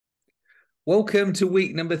Welcome to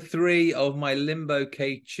week number 3 of my Limbo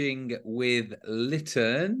coaching with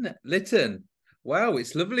Liton. Liton, wow,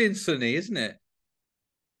 it's lovely and sunny, isn't it?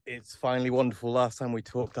 It's finally wonderful. Last time we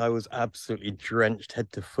talked, I was absolutely drenched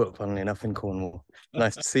head to foot, funnily enough, in Cornwall.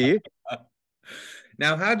 Nice to see you.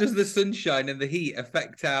 Now, how does the sunshine and the heat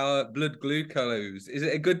affect our blood glucose? Is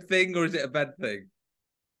it a good thing or is it a bad thing?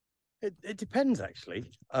 It depends,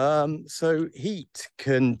 actually. So heat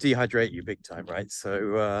can dehydrate you big time, right?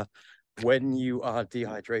 So when you are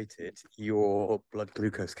dehydrated, your blood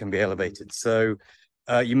glucose can be elevated. So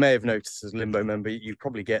you may have noticed as a Limbo member, you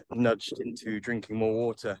probably get nudged into drinking more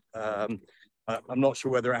water. I'm not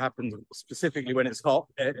sure whether it happens specifically when it's hot.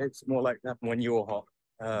 It's more likely to happen when you're hot,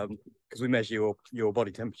 because we measure your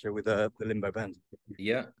body temperature with the Limbo band.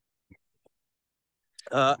 Yeah.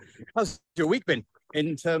 Uh, how's your week been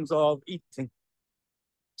in terms of eating?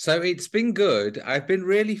 So it's been good. I've been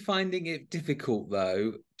really finding it difficult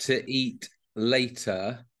though to eat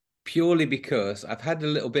later purely because I've had a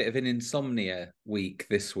little bit of an insomnia week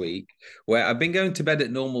this week where I've been going to bed at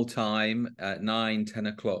normal time at 9, 10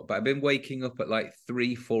 o'clock, but I've been waking up at like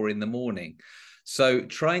 3, 4 in the morning. So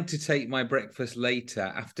trying to take my breakfast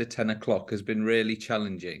later after 10 o'clock has been really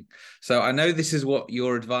challenging. So I know this is what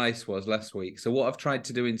your advice was last week. So what I've tried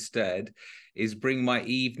to do instead is bring my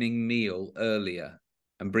evening meal earlier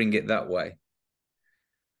and bring it that way.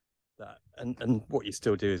 That and what you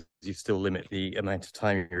still do is you still limit the amount of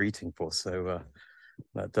time you're eating for. So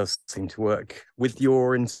that does seem to work. With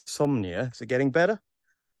your insomnia, is it getting better?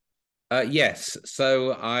 Yes,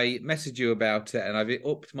 so I messaged you about it and I've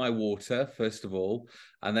upped my water, first of all,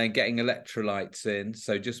 and then getting electrolytes in.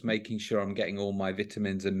 So just making sure I'm getting all my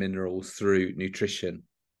vitamins and minerals through nutrition.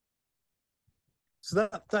 So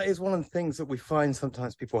that is one of the things that we find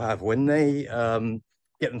sometimes people have when they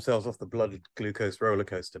get themselves off the blood glucose roller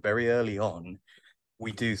coaster very early on.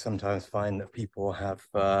 We do sometimes find that people have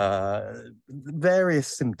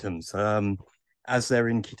various symptoms as they're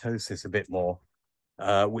in ketosis a bit more,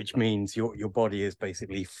 which means your body is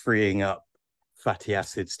basically freeing up fatty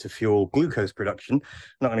acids to fuel glucose production. I'm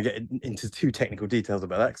not going to get into too technical details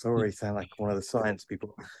about that because I already sound like one of the science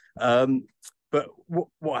people. Um, but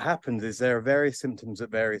what happens is there are various symptoms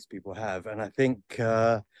that various people have, and I think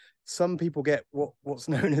some people get what's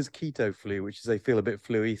known as keto flu, which is they feel a bit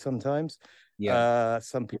fluey sometimes. Yeah.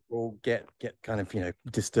 Some people get kind of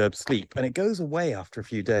disturbed sleep, and it goes away after a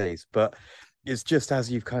few days, but it's just as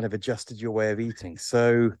you've kind of adjusted your way of eating.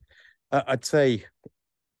 So I'd say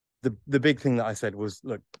the big thing that I said was,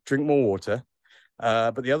 look, drink more water.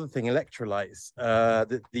 But the other thing, electrolytes,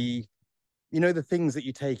 the things that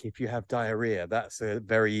you take if you have diarrhea, that's a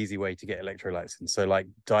very easy way to get electrolytes. And so like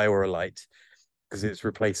diorolite, because it's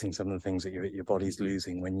replacing some of the things that your body's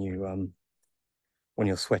losing when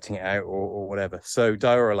you're sweating it out or whatever. So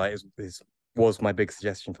diorolite was my big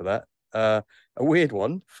suggestion for that. A weird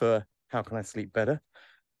one for how can I sleep better,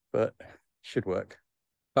 but should work.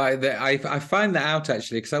 But I find that out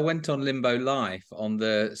actually because I went on Limbo Life on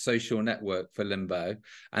the social network for Limbo,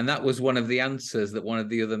 and that was one of the answers that one of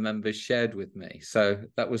the other members shared with me. So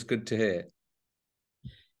that was good to hear.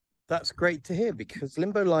 That's great to hear because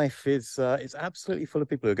Limbo Life is absolutely full of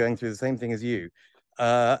people who are going through the same thing as you,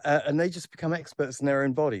 and they just become experts in their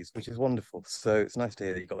own bodies, which is wonderful. So it's nice to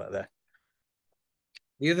hear that you got that there.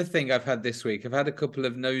 The other thing I've had this week, I've had a couple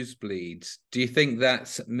of nosebleeds. Do you think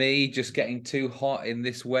that's me just getting too hot in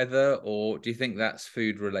this weather, or do you think that's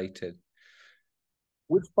food related?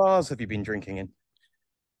 Which bars have you been drinking in?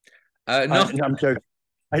 Not. I'm joking.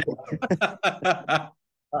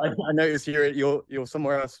 I, I noticed you're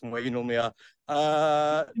somewhere else from where you normally are.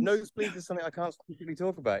 Nosebleeds is something I can't particularly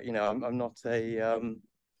talk about. I'm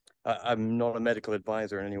not a medical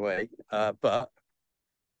advisor in any way. But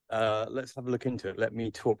let's have a look into it. Let me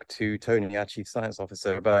talk to Tony, our chief science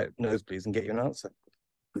officer, about nosebleeds and get you an answer.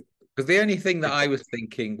 Because the only thing that I was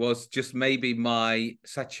thinking was just maybe my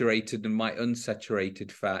saturated and my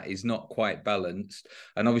unsaturated fat is not quite balanced.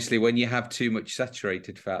 And obviously, when you have too much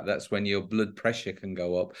saturated fat, that's when your blood pressure can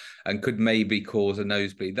go up and could maybe cause a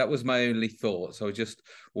nosebleed. That was my only thought. So I was just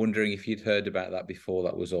wondering if you'd heard about that before.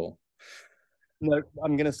 That was all. No,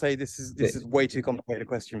 I'm going to say this is way too complicated a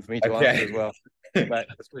question for me to answer as Okay. well.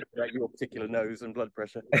 Especially about your particular nose and blood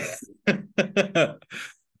pressure.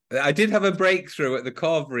 I did have a breakthrough at the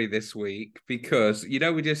carvery this week because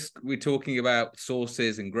we're talking about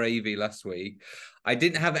sauces and gravy last week. I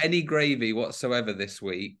didn't have any gravy whatsoever this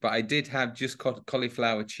week, but I did have just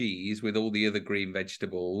cauliflower cheese with all the other green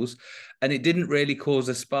vegetables, and it didn't really cause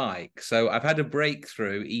a spike. So I've had a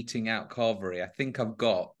breakthrough eating out carvery. I think I've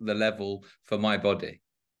got the level for my body.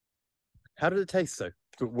 How did it taste though?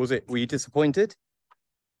 Were you disappointed?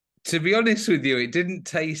 To be honest with you, it didn't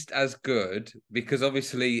taste as good because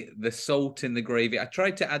obviously the salt in the gravy. I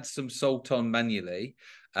tried to add some salt on manually,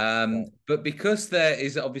 Right. but because there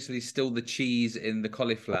is obviously still the cheese in the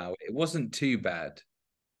cauliflower, it wasn't too bad.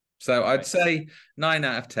 So I'd Right. say 9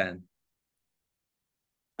 out of 10.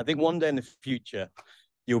 I think one day in the future,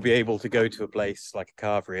 you'll be able to go to a place like a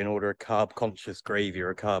carvery and order a carb conscious gravy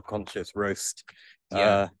or a carb conscious roast.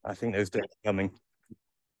 Yeah. I think those days are coming.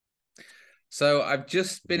 So I've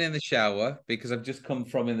just been in the shower because I've just come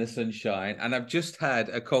from in the sunshine and I've just had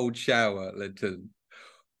a cold shower, Liton.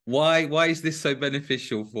 Why is this so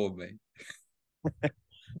beneficial for me?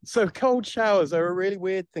 So cold showers are a really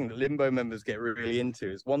weird thing that Limbo members get really into.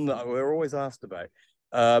 It's one that we're always asked about.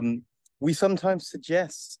 Um, we sometimes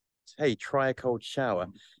suggest, hey, try a cold shower.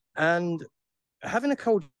 And having a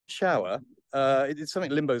cold shower, it's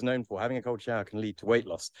something Limbo is known for. Having a cold shower can lead to weight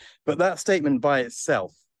loss. But that statement by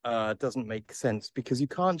itself doesn't make sense because you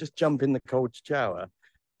can't just jump in the cold shower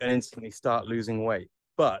and instantly start losing weight.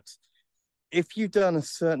 But if you've done a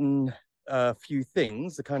certain few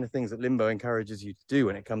things, the kind of things that Limbo encourages you to do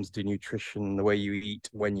when it comes to nutrition, the way you eat,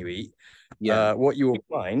 when you eat, Yeah. what you will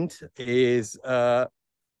find is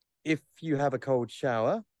if you have a cold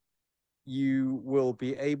shower, you will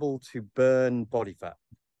be able to burn body fat.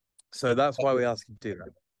 So that's why we ask you to do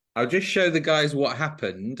that. I'll just show the guys what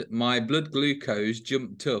happened. My blood glucose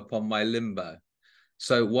jumped up on my limbo.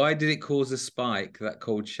 So why did it cause a spike, that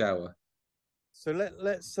cold shower? So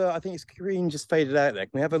let's. I think your screen just faded out there.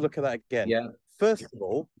 Can we have a look at that again? Yeah. First of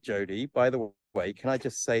all, Jody, by the way, can I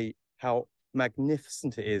just say how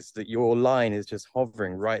magnificent it is that your line is just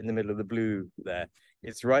hovering right in the middle of the blue there.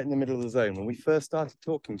 It's right in the middle of the zone. When we first started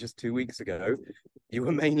talking just 2 weeks ago, you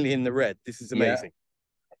were mainly in the red. This is Yeah. amazing.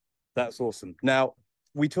 That's awesome. Now,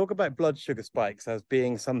 we talk about blood sugar spikes as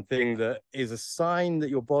being something that is a sign that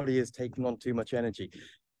your body is taking on too much energy.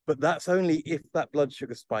 But that's only if that blood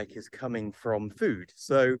sugar spike is coming from food.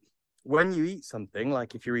 So when you eat something,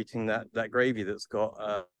 like if you're eating that gravy that's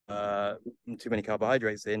got too many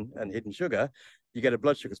carbohydrates in and hidden sugar, you get a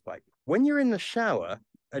blood sugar spike. When you're in the shower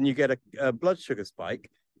and you get a blood sugar spike,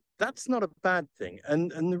 that's not a bad thing.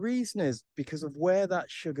 And the reason is because of where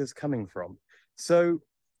that sugar's coming from. So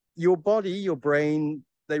your body, your brain,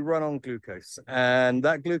 they run on glucose, and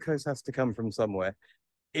that glucose has to come from somewhere.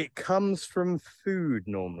 It comes from food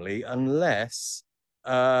normally, unless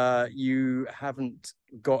you haven't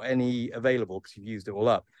got any available because you've used it all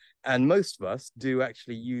up. And most of us do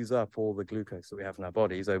actually use up all the glucose that we have in our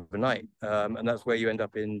bodies overnight. And that's where you end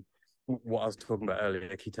up in what I was talking about earlier,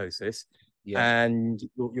 ketosis. Yeah. And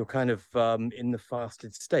you're kind of in the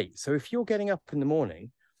fasted state. So if you're getting up in the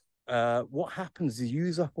morning, what happens is you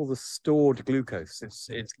use up all the stored glucose.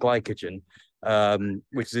 It's glycogen,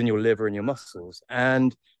 which is in your liver and your muscles,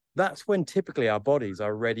 and that's when typically our bodies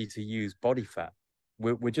are ready to use body fat.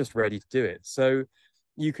 We're just ready to do it. So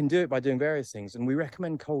you can do it by doing various things, and we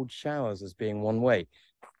recommend cold showers as being one way.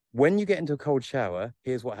 When you get into a cold shower,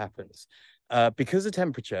 here's what happens. Because the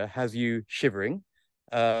temperature has you shivering,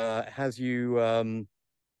 has you kind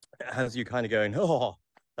of going, oh,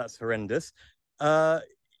 that's horrendous.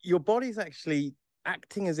 Your body's actually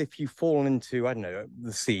acting as if you've fallen into, I don't know,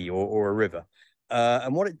 the sea or a river.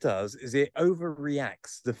 And what it does is it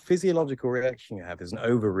overreacts. The physiological reaction you have is an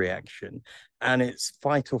overreaction, and it's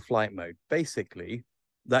fight or flight mode. Basically,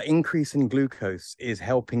 that increase in glucose is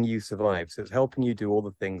helping you survive. So it's helping you do all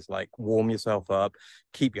the things like warm yourself up,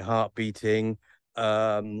 keep your heart beating,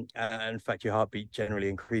 and in fact your heartbeat generally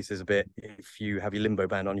increases a bit if you have your limbo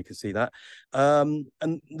band on. You can see that, and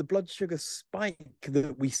the blood sugar spike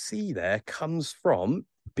that we see there comes from,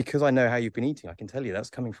 because I know how you've been eating, I can tell you that's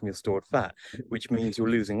coming from your stored fat, which means you're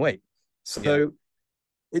losing weight. So Yeah.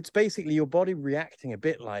 it's basically your body reacting a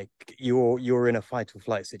bit like you're in a fight or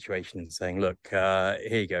flight situation and saying, look, here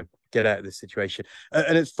you go, get out of this situation.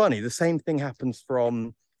 And it's funny, the same thing happens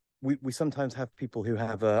from, we sometimes have people who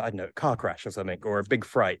have a, I don't know, a car crash or something, or a big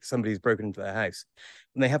fright, somebody's broken into their house,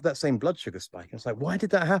 and they have that same blood sugar spike. And it's like, why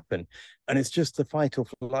did that happen? And it's just the fight or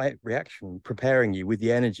flight reaction preparing you with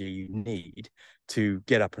the energy you need to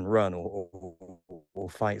get up and run or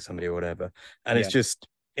fight somebody or whatever. And Yeah. it's just,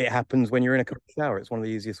 it happens when you're in a cold shower. It's one of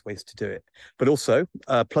the easiest ways to do it. But also,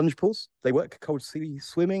 plunge pools, they work. Cold sea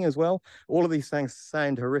swimming as well. All of these things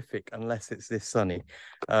sound horrific unless it's this sunny.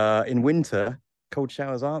 In winter, cold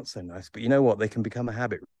showers aren't so nice, but you know what? They can become a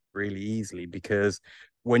habit really easily, because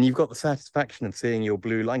when you've got the satisfaction of seeing your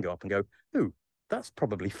blue line go up and go, ooh, that's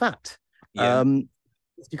probably fat. Yeah.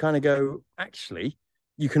 You kind of go, actually,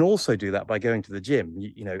 you can also do that by going to the gym.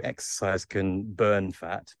 You know, exercise can burn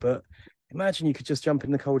fat, but imagine you could just jump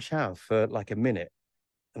in the cold shower for like a minute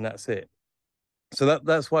and that's it. So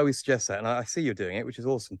that's why we suggest that. And I see you're doing it, which is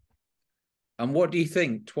awesome. And what do you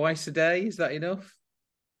think? Twice a day? Is that enough?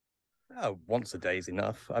 Oh, once a day is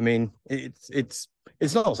enough. I mean, it's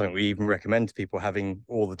not something we even recommend to people having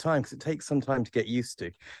all the time because it takes some time to get used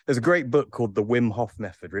to. There's a great book called The Wim Hof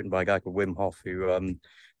Method, written by a guy called Wim Hof,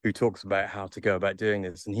 who talks about how to go about doing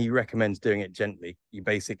this, and he recommends doing it gently. You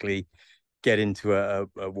basically get into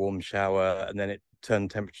a warm shower, and then it turn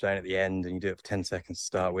the temperature down at the end, and you do it for 10 seconds to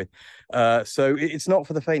start with. So it's not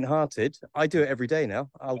for the faint-hearted. I do it every day now.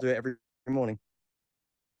 I'll do it every morning.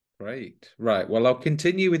 Great. Right. Well, I'll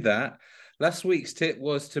continue with that. Last week's tip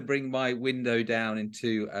was to bring my window down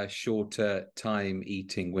into a shorter time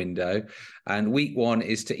eating window. And week one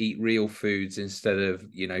is to eat real foods instead of,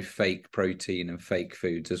 fake protein and fake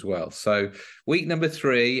foods as well. So week number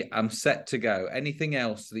 3, I'm set to go. Anything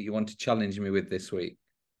else that you want to challenge me with this week?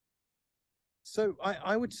 So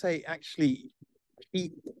I would say actually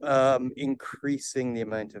keep increasing the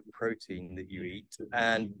amount of protein that you eat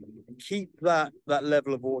and keep that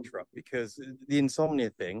level of water up because the insomnia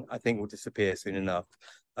thing I think will disappear soon enough.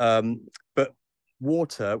 But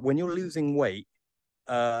water, when you're losing weight,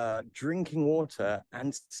 drinking water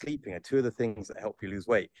and sleeping are two of the things that help you lose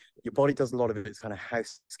weight. Your body does a lot of its kind of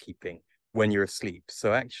housekeeping when you're asleep.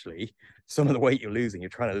 So actually, some of the weight you're losing, you're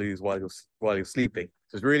trying to lose while you're sleeping.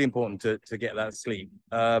 So it's really important to get that sleep.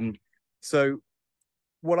 So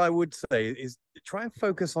what I would say is try and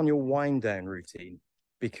focus on your wind down routine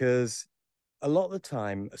because a lot of the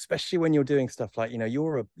time, especially when you're doing stuff like,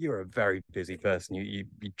 you're a very busy person. You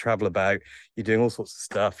travel about, you're doing all sorts of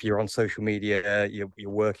stuff. You're on social media, you're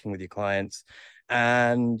working with your clients,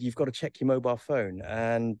 and you've got to check your mobile phone.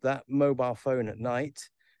 And that mobile phone at night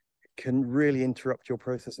can really interrupt your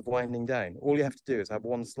process of winding down. All you have to do is have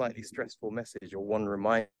one slightly stressful message or one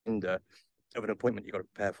reminder of an appointment you've got to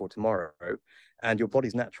prepare for tomorrow, and your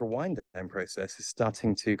body's natural wind down process is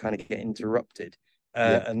starting to kind of get interrupted.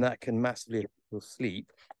 Yeah. And that can massively affect your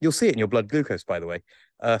sleep. You'll see it in your blood glucose, by the way.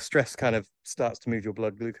 Stress kind of starts to move your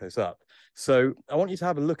blood glucose up. So I want you to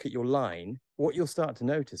have a look at your line. What you'll start to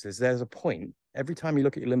notice is there's a point every time you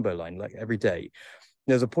look at your limbo line, like every day,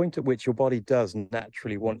 there's a point at which your body does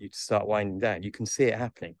naturally want you to start winding down. You can see it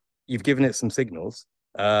happening. You've given it some signals,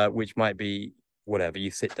 which might be whatever. You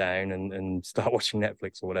sit down and start watching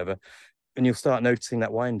Netflix or whatever, and you'll start noticing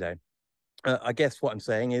that wind down. I guess what I'm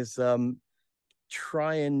saying is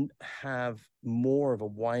try and have more of a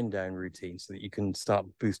wind down routine so that you can start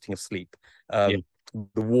boosting your sleep. Yeah.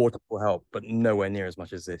 The water will help, but nowhere near as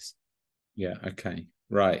much as this. Yeah. Okay.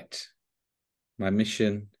 Right. My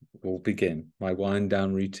mission will begin. My wind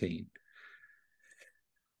down routine.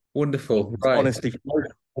 Wonderful. Right. Honestly, people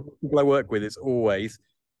I work with, it's always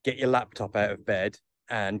get your laptop out of bed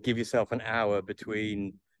and give yourself an hour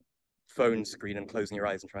between phone screen and closing your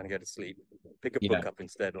eyes and trying to go to sleep. Pick a book up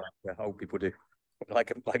instead, like old people do,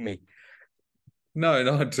 like me. No,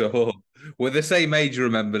 not at all. We're the same age,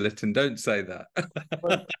 remember, Liton. Don't say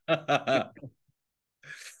that.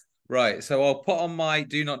 Right. So I'll put on my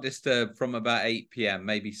do not disturb from about 8 p.m.,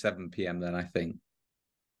 maybe 7 p.m. then, I think.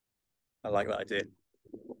 I like that idea.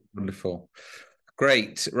 Wonderful.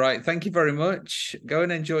 Great. Right. Thank you very much. Go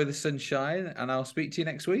and enjoy the sunshine, and I'll speak to you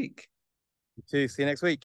next week. You too. See you next week.